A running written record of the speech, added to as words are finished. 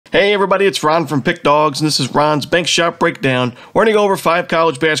Hey everybody, it's Ron from Pick Dawgz, and this is Ron's Bank Shot Breakdown. We're going to go over 5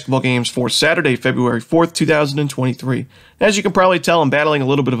 college basketball games for Saturday, February 4th, 2023. As you can probably tell, I'm battling a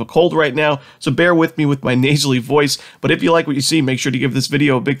little bit of a cold right now, so bear with me with my nasally voice. But if you like what you see, make sure to give this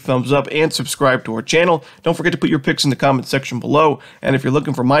video a big thumbs up and subscribe to our channel. Don't forget to put your picks in the comment section below. And if you're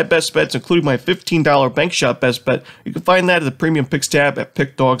looking for my best bets, including my $15 Bank Shot best bet, you can find that at the Premium Picks tab at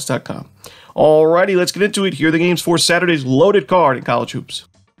pickdawgz.com. Alrighty, let's get into it. Here are the games for Saturday's loaded card in college hoops.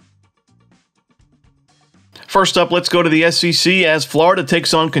 First up, let's go to the SEC as Florida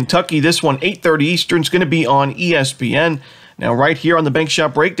takes on Kentucky. This one, 8:30 Eastern, is going to be on ESPN. Now, right here on the Bank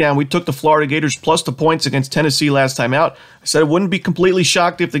Shot Breakdown, we took the Florida Gators plus the points against Tennessee last time out. I said I wouldn't be completely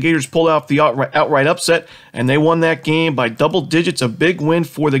shocked if the Gators pulled off the outright upset, and they won that game by double digits, a big win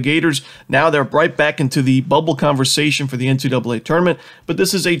for the Gators. Now they're right back into the bubble conversation for the NCAA tournament, but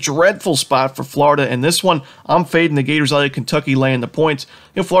this is a dreadful spot for Florida, and this one, I'm fading the Gators. I like Kentucky laying the points.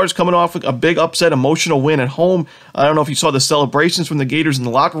 You know, Florida's coming off a big upset, emotional win at home. I don't know if you saw the celebrations from the Gators in the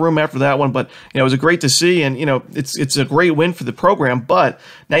locker room after that one, but it was great to see, and it's a great win for the program. But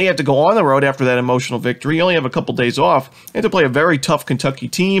now you have to go on the road after that emotional victory. You only have a couple days off. You have to play a very tough Kentucky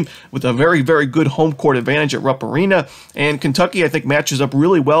team with a very, very good home court advantage at Rupp Arena, and Kentucky, I think, matches up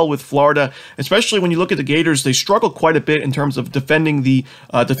really well with Florida, especially when you look at the Gators. They struggle quite a bit in terms of defending the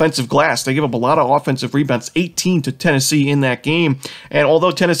defensive glass. They give up a lot of offensive rebounds, 18 to Tennessee in that game, and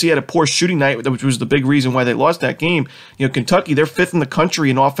although Tennessee had a poor shooting night, which was the big reason why they lost that game, Kentucky, they're 5th in the country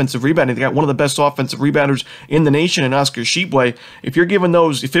in offensive rebounding. They got one of the best offensive rebounders in the nation in Oscar Tshiebwe. If you're giving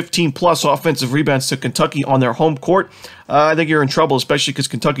those 15-plus offensive rebounds to Kentucky on their home court, I think you're in trouble, especially because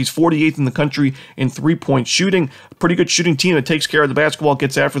Kentucky's 48th in the country in three-point shooting. A pretty good shooting team that takes care of the basketball,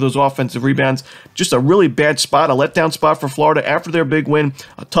 gets after those offensive rebounds. Just a really bad spot, a letdown spot for Florida after their big win.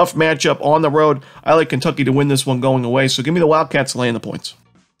 A tough matchup on the road. I like Kentucky to win this one going away, so give me the Wildcats laying the points.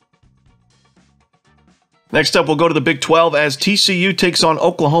 Next up, we'll go to the Big 12 as TCU takes on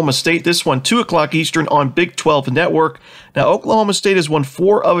Oklahoma State. This one, 2 o'clock Eastern on Big 12 Network. Now, Oklahoma State has won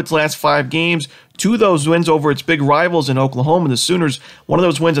 4 of its last 5 games. 2 of those wins over its big rivals in Oklahoma, the Sooners. One of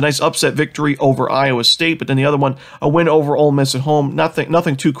those wins, a nice upset victory over Iowa State, but then the other one, a win over Ole Miss at home.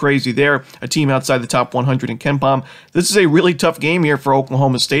 Nothing too crazy there. A team outside the top 100 in KenPom. This is a really tough game here for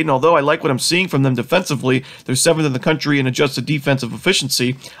Oklahoma State, and although I like what I'm seeing from them defensively, they're 7th in the country in adjusted defensive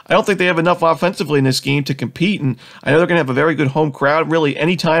efficiency, I don't think they have enough offensively in this game to compete, and I know they're going to have a very good home crowd. Really,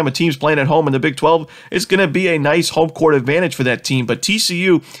 anytime a team's playing at home in the Big 12, it's going to be a nice home court advantage for that team, but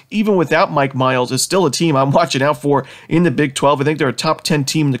TCU, even without Mike Miles, is still a team I'm watching out for in the Big 12. I think they're a top 10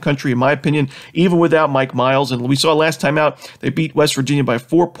 team in the country, in my opinion, even without Mike Miles. And we saw last time out, they beat West Virginia by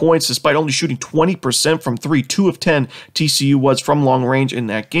 4 points, despite only shooting 20% from 3. 2 of 10 TCU was from long range in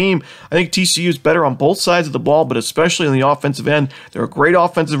that game. I think TCU is better on both sides of the ball, but especially on the offensive end. They're a great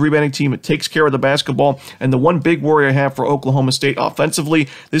offensive rebounding team. It takes care of the basketball. And the one big worry I have for Oklahoma State offensively,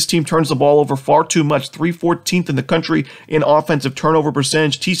 this team turns the ball over far too much. 314th in the country in offensive turnover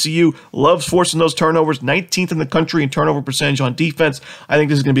percentage. TCU loves forcing those turnovers. 19th in the country in turnover percentage on defense. I think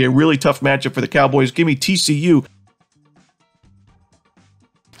this is going to be a really tough matchup for the Cowboys. Give me TCU.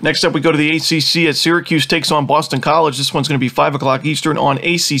 Next up, we go to the ACC as Syracuse takes on Boston College. This one's going to be 5 o'clock Eastern on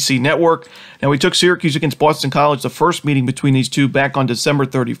ACC Network. Now, we took Syracuse against Boston College, the first meeting between these two back on December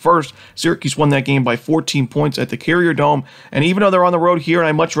 31st. Syracuse won that game by 14 points at the Carrier Dome. And even though they're on the road here, and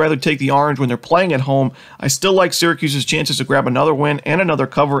I'd much rather take the Orange when they're playing at home, I still like Syracuse's chances to grab another win and another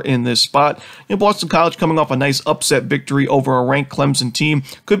cover in this spot. Boston College coming off a nice upset victory over a ranked Clemson team.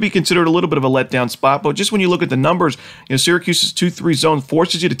 Could be considered a little bit of a letdown spot, but just when you look at the numbers, Syracuse's 2-3 zone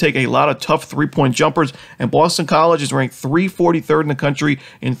forces you to take a lot of tough three-point jumpers, and Boston College is ranked 343rd in the country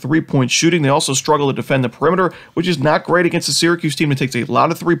in three-point shooting. They also struggle to defend the perimeter, which is not great against the Syracuse team that takes a lot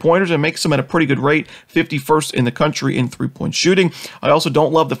of three-pointers and makes them at a pretty good rate, 51st in the country in three-point shooting. I also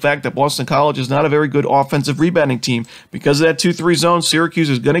don't love the fact that Boston College is not a very good offensive rebounding team. Because of that 2-3 zone, Syracuse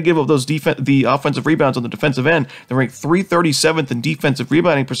is going to give up those the offensive rebounds on the defensive end. They're ranked 337th in defensive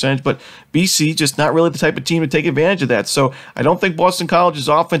rebounding percentage, but BC just not really the type of team to take advantage of that. So I don't think Boston College's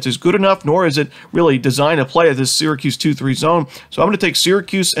offense is good enough, nor is it really designed to play at this Syracuse 2-3 zone. So I'm going to take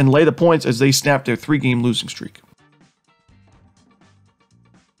Syracuse and lay the points as they snap their 3-game losing streak.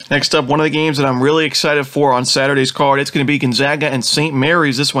 Next up, one of the games that I'm really excited for on Saturday's card, it's going to be Gonzaga and St.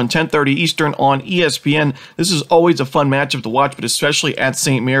 Mary's. This one, 10:30 Eastern on ESPN. This is always a fun matchup to watch, but especially at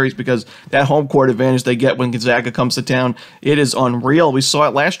St. Mary's because that home court advantage they get when Gonzaga comes to town, it is unreal. We saw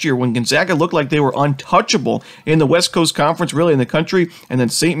it last year when Gonzaga looked like they were untouchable in the West Coast Conference, really in the country, and then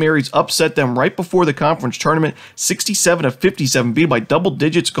St. Mary's upset them right before the conference tournament, 67-57, beat by double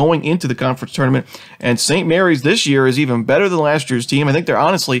digits going into the conference tournament. And St. Mary's this year is even better than last year's team. I think they're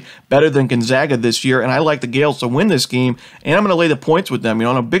honestly defensively better than Gonzaga this year, and I like the Gales to win this game, and I'm going to lay the points with them. You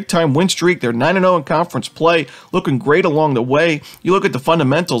know, on a big-time win streak, they're 9-0 in conference play, looking great along the way. You look at the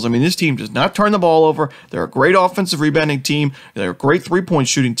fundamentals. I mean, this team does not turn the ball over. They're a great offensive rebounding team. They're a great three-point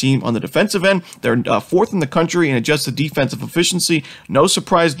shooting team. On the defensive end, they're fourth in the country in adjusted defensive efficiency. No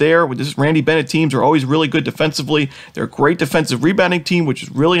surprise there. With this Randy Bennett teams are always really good defensively. They're a great defensive rebounding team, which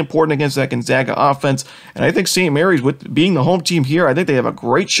is really important against that Gonzaga offense. And I think St. Mary's, with being the home team here, I think they have a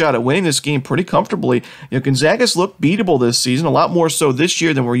great shot at winning this game pretty comfortably. You know, Gonzaga's looked beatable this season, a lot more so this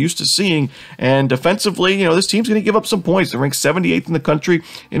year than we're used to seeing. And defensively, you know, this team's going to give up some points. They're ranked 78th in the country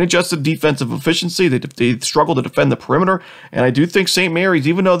in adjusted defensive efficiency. They struggle to defend the perimeter. And I do think St. Mary's,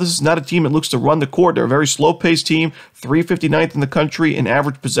 even though this is not a team that looks to run the court, they're a very slow-paced team, 359th in the country in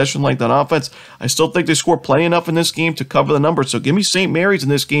average possession length on offense. I still think they score plenty enough in this game to cover the number. So give me St. Mary's in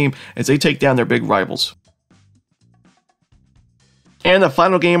this game as they take down their big rivals. And the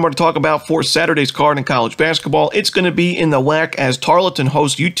final game we're going to talk about for Saturday's card in college basketball, it's going to be in the WAC as Tarleton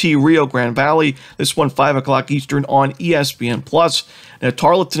hosts UT Rio Grande Valley. This one 5 o'clock Eastern on ESPN+. Now,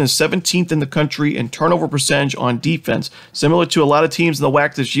 Tarleton is 17th in the country in turnover percentage on defense. Similar to a lot of teams in the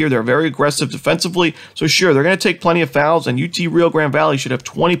WAC this year, they're very aggressive defensively. So sure, they're going to take plenty of fouls, and UT Rio Grande Valley should have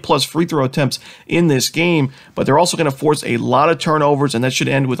 20-plus free throw attempts in this game. But they're also going to force a lot of turnovers, and that should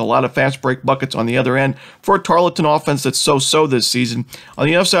end with a lot of fast break buckets on the other end for a Tarleton offense that's so-so this season. On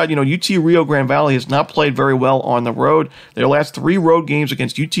the other side, you know, UT Rio Grande Valley has not played very well on the road. Their last 3 road games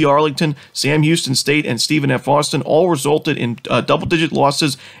against UT Arlington, Sam Houston State, and Stephen F. Austin all resulted in double-digit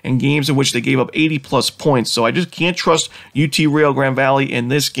losses and games in which they gave up 80-plus points. So I just can't trust UT Rio Grande Valley in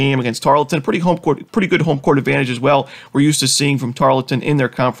this game against Tarleton. Pretty good home court advantage as well. We're used to seeing from Tarleton in their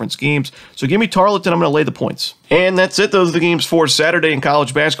conference games. So give me Tarleton. I'm going to lay the points. And that's it. Those are the games for Saturday in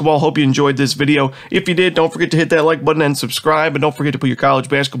college basketball. Hope you enjoyed this video. If you did, don't forget to hit that like button and subscribe. And don't forget to put your college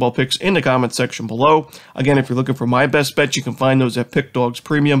basketball picks in the comment section below. Again, if you're looking for my best bets, you can find those at Pick Dawgz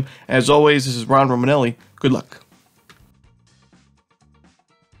Premium. As always, this is Ron Romanelli. Good luck.